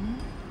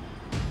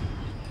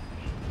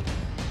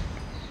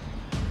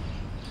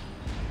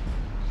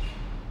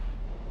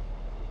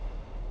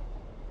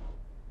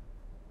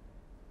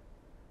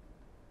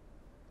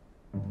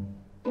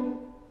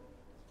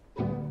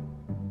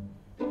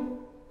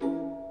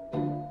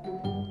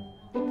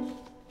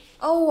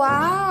 Oh,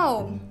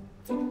 wow!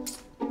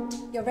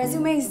 Your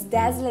resume is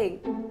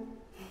dazzling.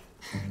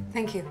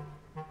 Thank you.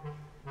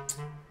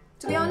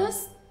 To be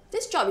honest,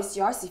 this job is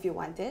yours if you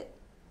want it.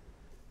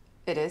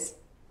 It is.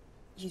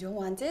 You don't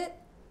want it?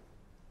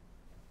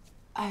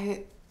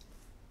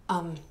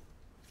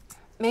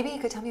 Maybe you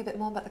could tell me a bit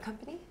more about the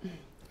company?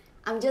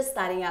 I'm just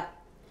starting up.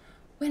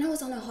 When I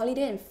was on a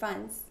holiday in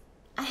France,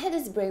 I had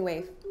this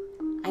brainwave.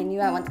 I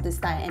knew I wanted to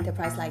start an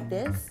enterprise like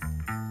this.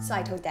 So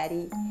I told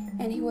Daddy,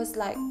 and he was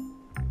like,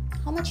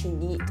 how much you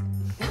need?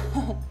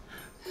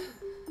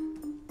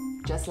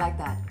 Just like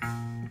that.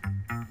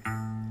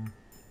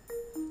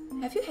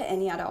 Have you had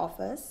any other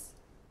offers?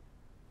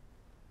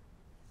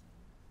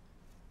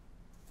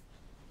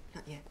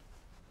 Not yet.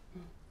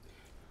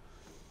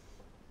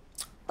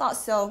 Thought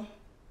so.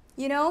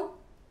 You know,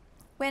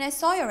 when I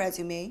saw your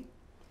resume,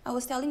 I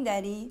was telling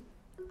Daddy,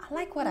 I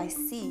like what I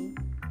see,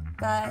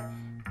 but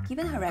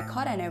given her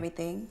record and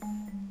everything,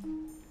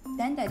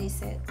 then Daddy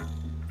said,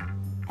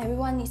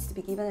 everyone needs to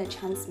be given a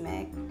chance,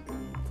 Meg.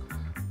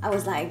 I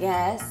was like, I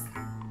guess.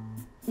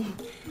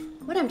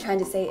 What I'm trying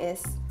to say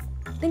is,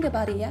 think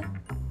about it, yeah?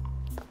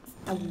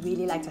 I would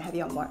really like to have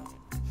you on board.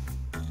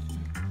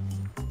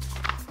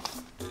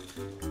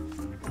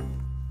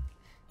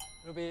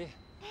 Ruby.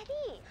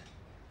 Daddy!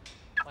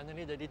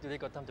 Finally, Daddy today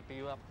got time to pick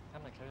you up.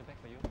 Come and carry a bag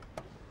for you.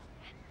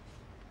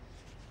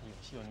 You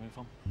see your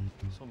uniform?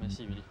 So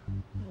messy, really.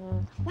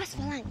 What's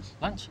for lunch?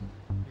 Lunch?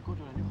 We go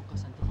to the new hawker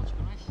center for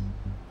chicken rice.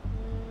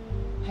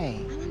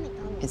 Hey,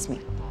 it's me.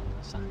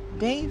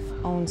 Dave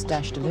owns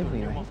Dash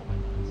Delivery, right?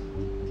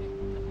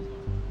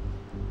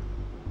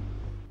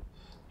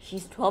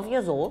 She's 12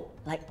 years old,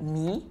 like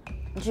me.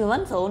 She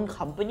runs her own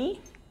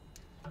company.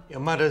 Your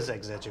mother's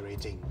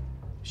exaggerating.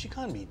 She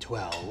can't be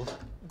 12.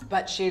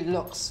 But she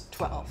looks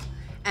 12.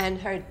 And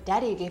her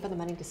daddy gave her the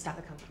money to start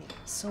the company.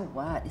 So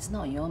what? It's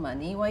not your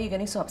money. Why are you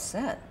getting so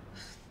upset?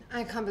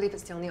 I can't believe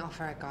it's the only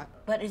offer I got.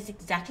 But it's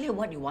exactly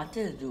what you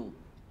wanted to do.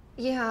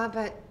 Yeah,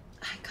 but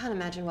I can't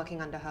imagine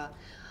working under her.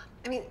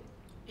 I mean,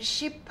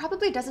 she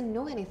probably doesn't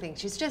know anything.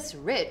 She's just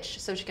rich,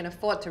 so she can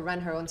afford to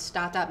run her own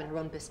startup and her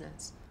own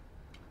business.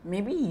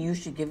 Maybe you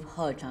should give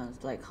her a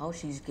chance, like how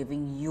she's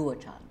giving you a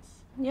chance.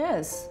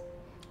 Yes.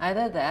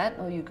 Either that,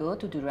 or you go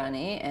to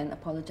Durrani and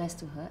apologize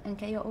to her and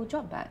get your old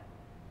job back.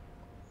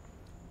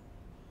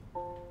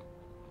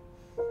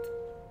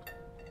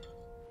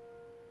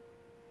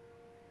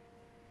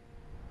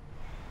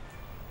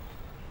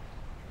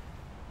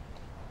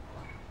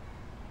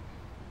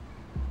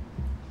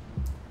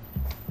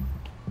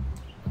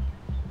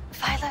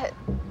 Violet,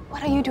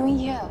 what are you doing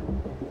here?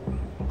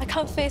 I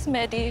can't face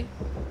Maddie.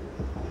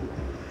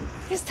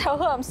 Please tell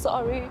her I'm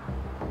sorry.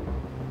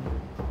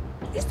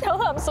 Please tell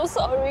her I'm so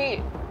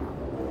sorry.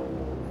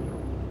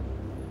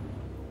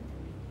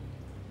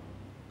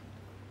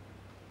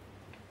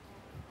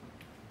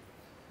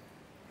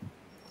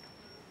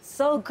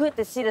 So good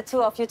to see the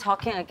two of you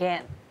talking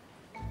again.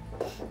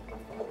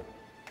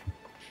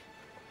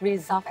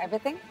 Resolve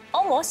everything?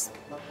 Almost.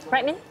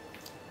 Right, Min?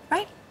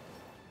 Right?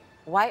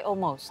 Why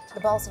almost?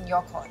 The ball's in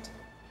your court.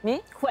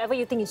 Me? Whoever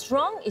you think is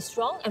wrong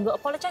and will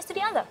apologize to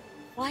the other.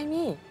 Why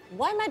me?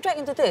 Why am I dragged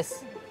into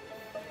this?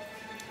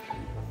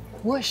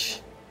 Whoosh.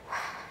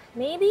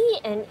 Maybe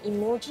an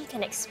emoji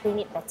can explain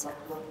it better.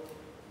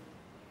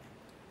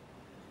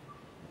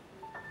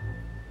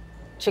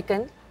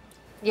 Chicken?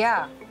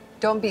 Yeah,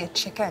 don't be a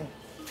chicken.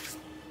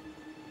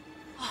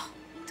 Oh,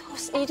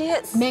 those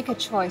idiots. Make a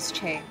choice,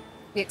 Che.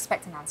 We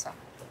expect an answer.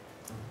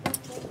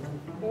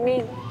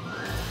 Min,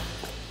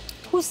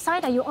 whose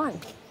side are you on?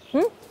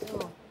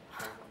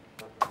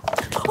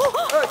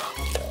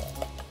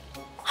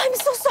 I'm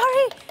so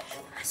sorry.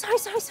 Sorry.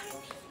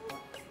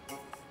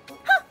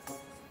 Huh?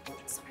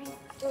 Sorry.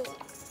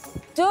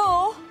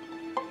 Do?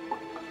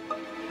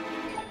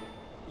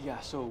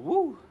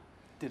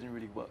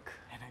 work.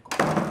 And I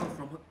got a call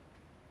from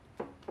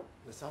her.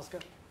 Miss Oscar?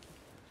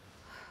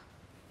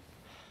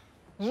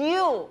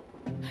 You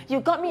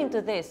got me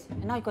into this,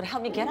 and now you're going to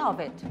help me get out of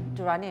it.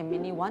 Durrani and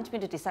Min Yi want me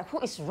to decide who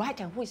is right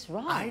and who is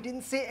wrong. I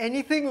didn't say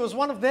anything. It was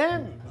one of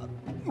them.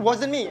 It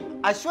wasn't me,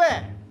 I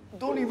swear.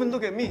 Don't even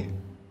look at me.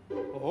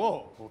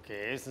 Oh,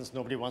 okay. Since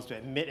nobody wants to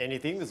admit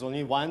anything, there's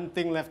only one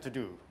thing left to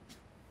do.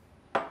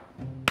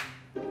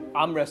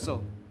 Arm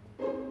wrestle.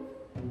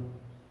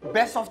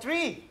 Best of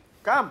 3.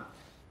 Come.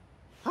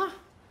 Huh?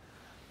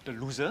 The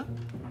loser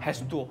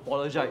has to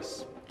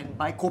apologize and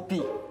buy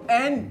kopi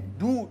and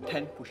do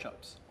 10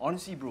 push-ups.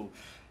 Honestly, bro,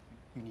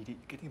 you need it.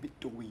 You're getting a bit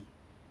doughy.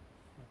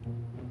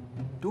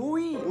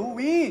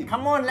 Doughy!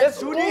 Come on, let's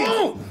do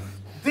this!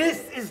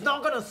 This is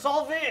not gonna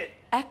solve it!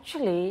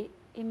 Actually,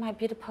 it might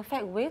be the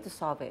perfect way to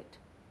solve it.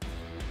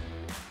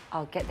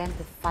 I'll get them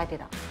to fight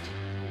it out.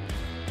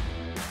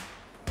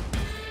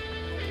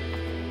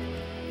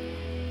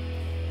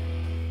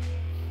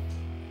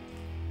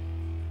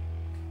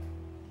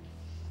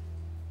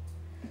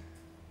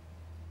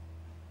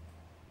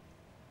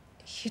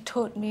 He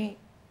told me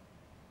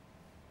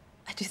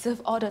I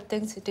deserve all the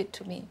things he did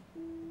to me.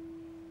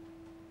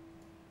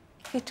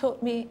 He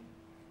told me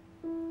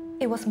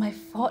it was my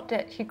fault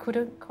that he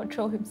couldn't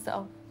control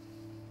himself.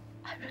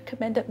 I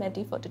recommended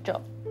Maddie for the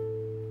job.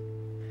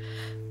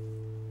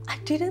 I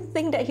didn't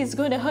think that he's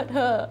going to hurt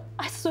her.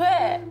 I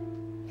swear.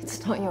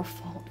 It's not your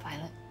fault,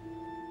 Violet.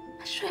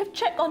 I should have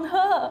checked on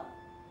her.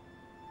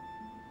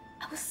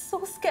 I was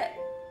so scared.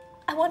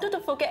 I wanted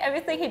to forget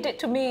everything he did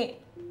to me.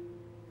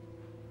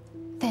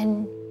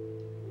 Then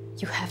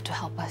you have to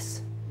help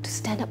us to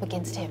stand up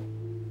against him.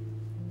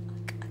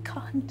 I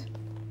can't.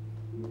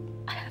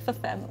 I have a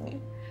family.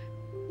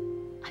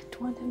 I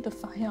don't want him to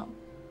find out.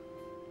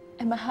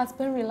 And my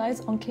husband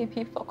relies on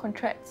KP for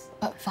contracts.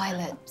 But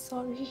Violet... I'm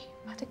sorry,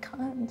 but I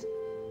can't.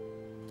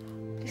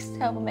 Please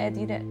tell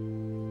Maddie that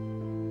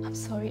I'm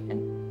sorry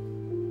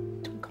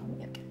and don't call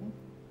me again.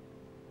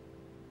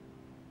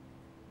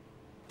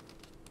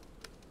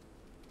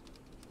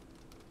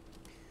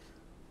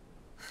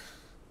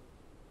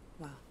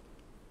 Wow.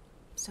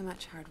 So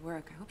much hard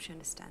work. I hope she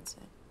understands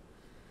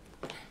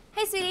it.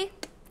 Hey, sweetie.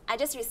 I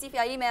just received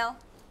your email.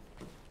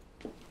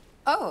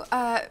 Oh,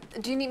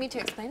 do you need me to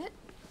explain it?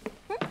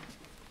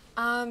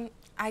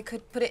 I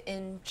could put it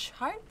in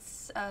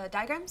charts,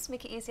 diagrams,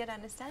 make it easier to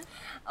understand.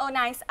 Oh,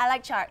 nice. I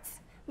like charts.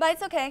 But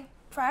it's okay.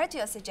 Prior to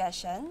your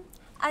suggestion,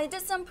 I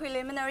did some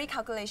preliminary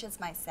calculations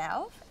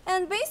myself.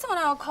 And based on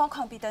our core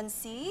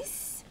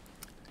competencies,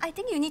 I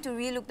think you need to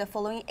relook the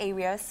following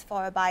areas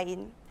for a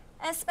buy-in,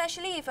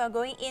 especially if you're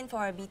going in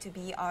for a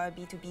B2B or a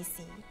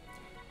B2BC.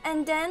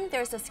 And then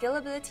there's the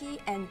scalability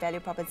and value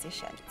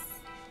propositions.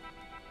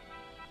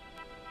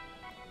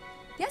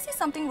 Did I say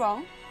something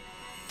wrong?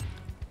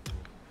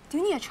 Do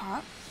you need a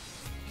chart?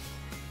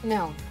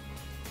 No.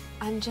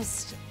 I'm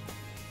just...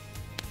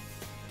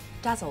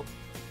 dazzled.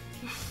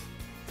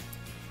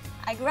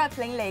 I grew up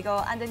playing Lego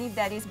underneath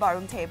Daddy's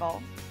barroom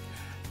table.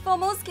 For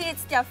most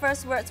kids, their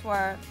first words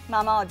were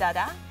Mama or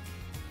Dada.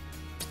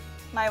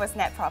 Mine was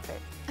net profit.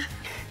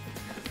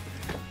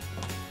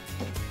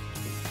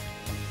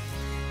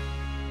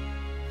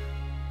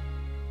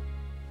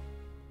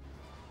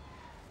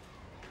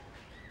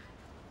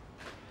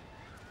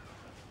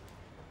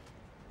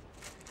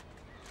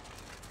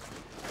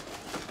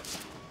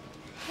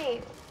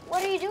 Hey,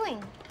 what are you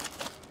doing?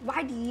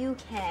 Why do you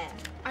care?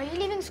 Are you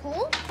leaving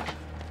school?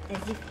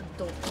 As if you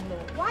don't know.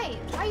 Why?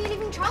 Why are you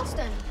leaving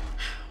Charleston?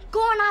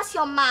 Go and ask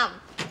your mom.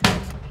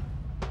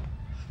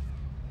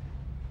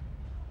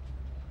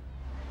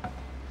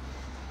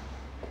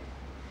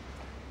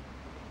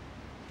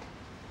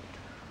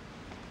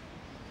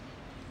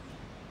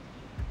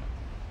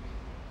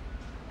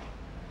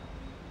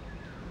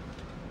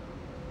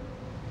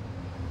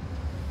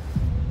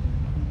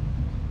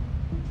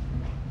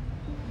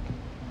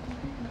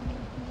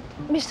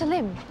 Mr.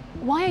 Lim,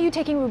 why are you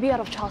taking Ruby out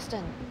of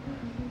Charleston?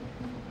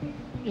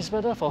 It's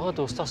better for her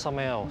to start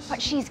somewhere else.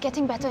 But she's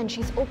getting better and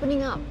she's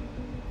opening up.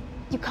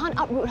 You can't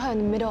uproot her in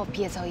the middle of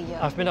PSLE year.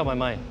 I've made up my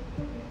mind.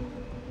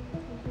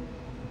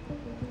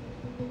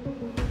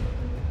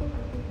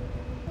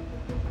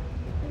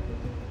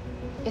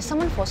 Is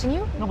someone forcing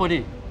you?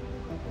 Nobody.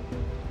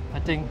 I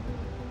think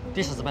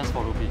this is the best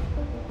for Ruby.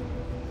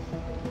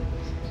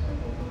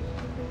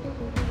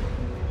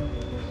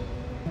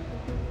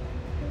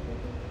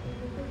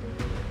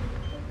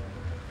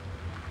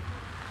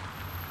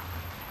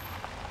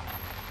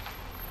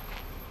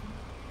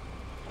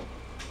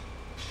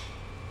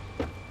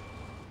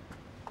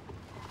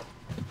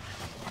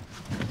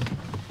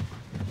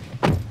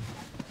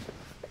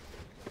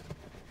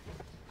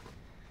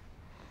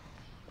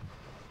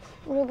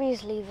 Ruby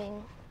is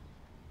leaving.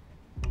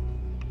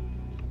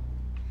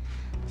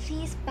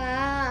 Please,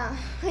 Pa.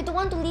 I don't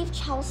want to leave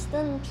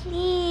Charleston,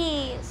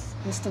 please.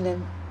 Mr.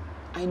 Lim,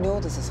 I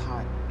know this is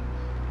hard,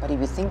 but if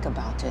you think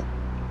about it,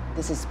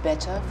 this is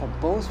better for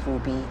both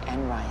Ruby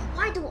and Ryan.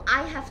 Why do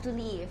I have to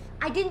leave?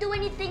 I didn't do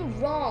anything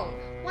wrong.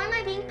 Why am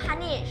I being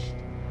punished?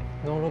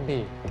 No,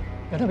 Ruby.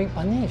 You're not being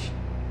punished.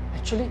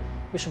 Actually,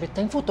 We should be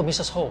thankful to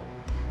Mrs. Ho.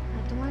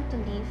 I don't want to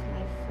leave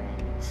my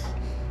friends.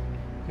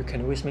 You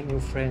can always make new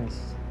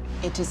friends.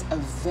 It is a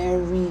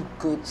very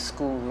good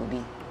school,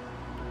 Ruby.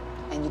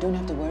 And you don't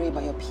have to worry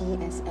about your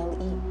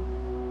PSLE.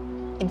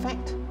 In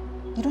fact,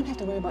 you don't have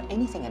to worry about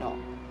anything at all.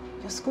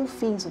 Your school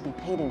fees will be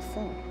paid in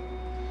full.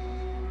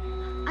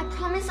 I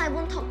promise I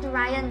won't talk to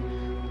Ryan.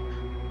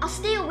 I'll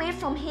stay away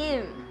from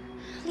him.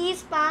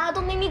 Please, Pa,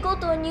 don't make me go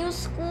to a new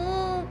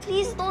school.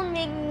 Please don't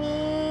make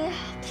me.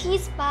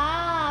 Please,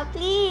 Pa,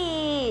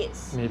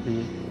 please.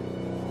 Maybe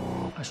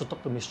I should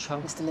talk to Miss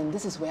Chung. Mr. Lin,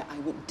 this is where I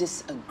would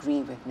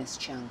disagree with Miss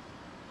Chung.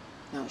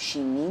 Now, she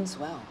means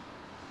well,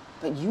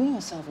 but you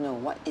yourself know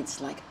what it's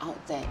like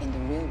out there in the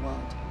real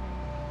world.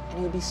 And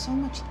it would be so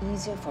much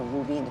easier for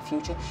Ruby in the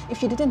future if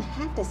she didn't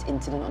have this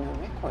incident on her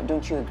record,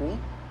 don't you agree?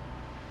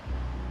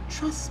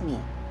 Trust me,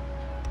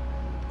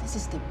 this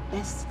is the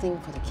best thing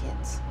for the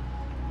kids.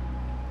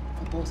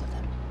 For both of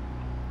them.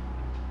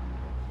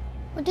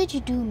 What did you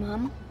do,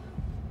 Mom?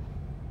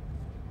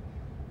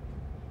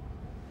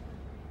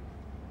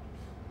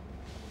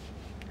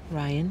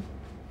 Ryan,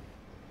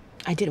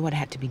 I did what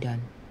had to be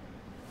done.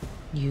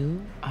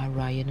 You are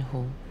Ryan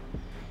Ho.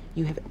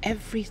 You have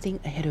everything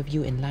ahead of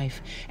you in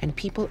life, and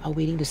people are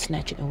waiting to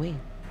snatch it away.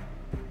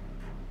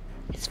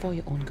 It's for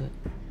your own good.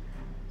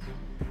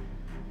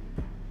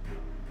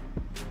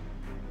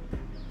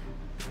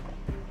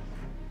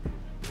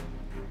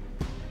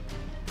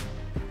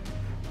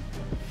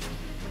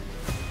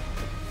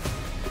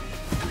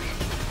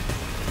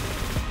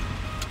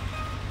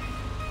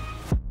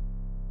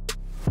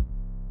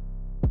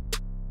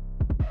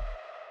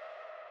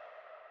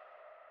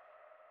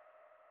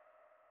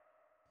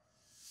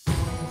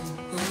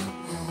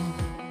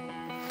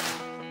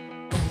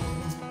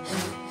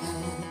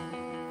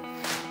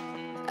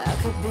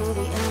 Could be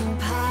the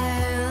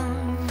empire,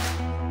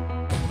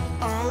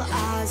 all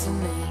eyes on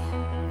me,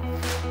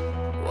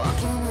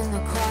 walking in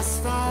the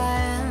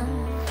crossfire.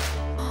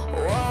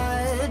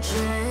 Watch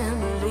and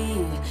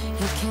believe,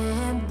 you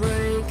can't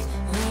break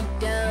me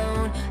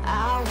down,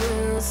 I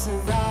will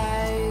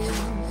survive.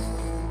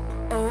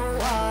 Oh,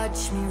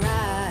 watch me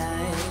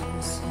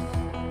rise.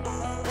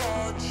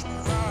 Watch me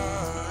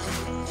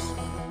rise.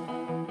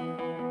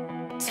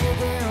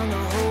 Taking on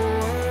the whole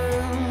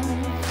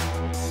world,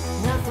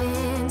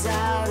 nothing's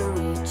out of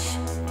reach.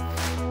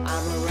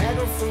 I'm a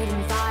rebel free to